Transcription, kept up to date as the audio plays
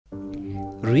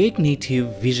React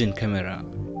Native Vision Camera,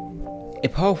 a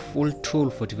powerful tool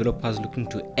for developers looking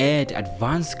to add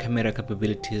advanced camera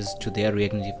capabilities to their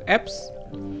React Native apps.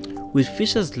 With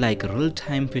features like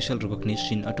real-time facial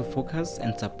recognition, autofocus,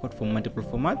 and support for multiple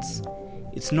formats,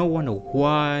 it's no wonder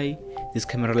why this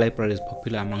camera library is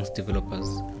popular amongst developers.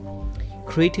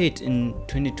 Created in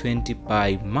 2020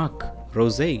 by Marc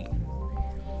Rousavy.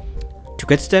 To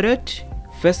get started,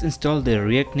 first install the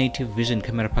React Native Vision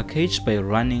Camera package by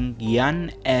running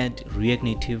yarn add React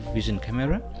Native Vision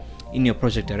Camera in your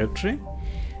project directory.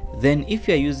 Then if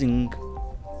you are using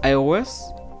iOS,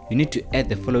 you need to add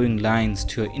the following lines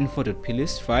to your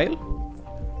info.plist file.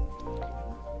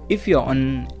 If you are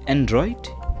on Android,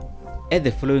 add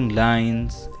the following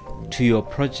lines to your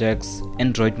project's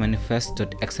Android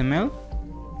manifest.xml.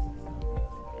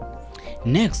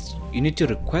 Next, you need to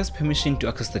request permission to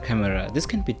access the camera. This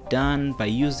can be done by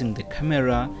using the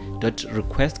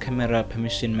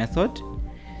camera.requestCameraPermission method.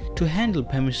 To handle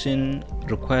permission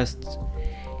requests,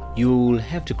 you'll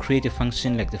have to create a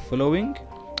function like the following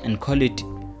and call it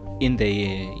in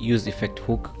the use effect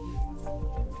hook.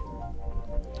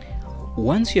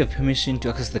 Once you have permission to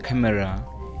access the camera,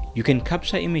 you can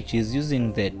capture images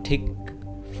using the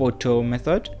takePhoto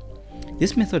method.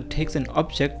 This method takes an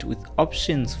object with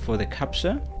options for the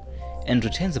capture and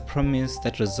returns a promise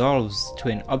that resolves to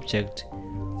an object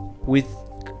with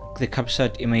the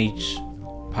captured image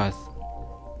path.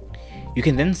 You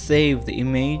can then save the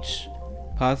image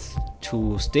path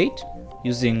to state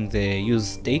using the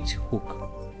useState hook.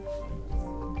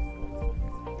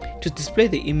 To display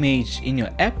the image in your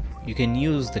app, you can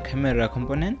use the camera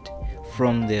component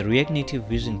from the React Native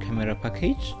Vision Camera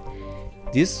package.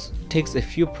 This takes a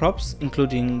few props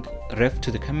including ref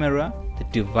to the camera, the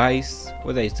device,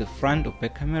 whether it's the front or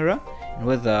back camera, and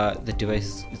whether the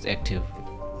device is active.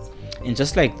 And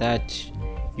just like that,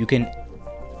 you can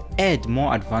add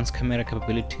more advanced camera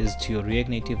capabilities to your React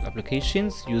Native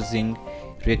applications using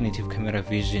React Native Camera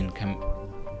Vision.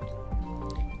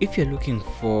 If you're looking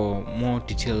for more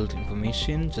detailed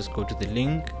information, just go to the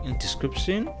link in the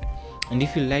description. And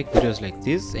if you like videos like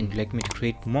this and you'd like me to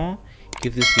create more,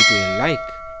 give this video a like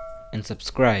and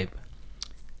subscribe.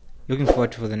 Looking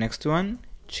forward to the next one.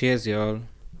 Cheers, y'all.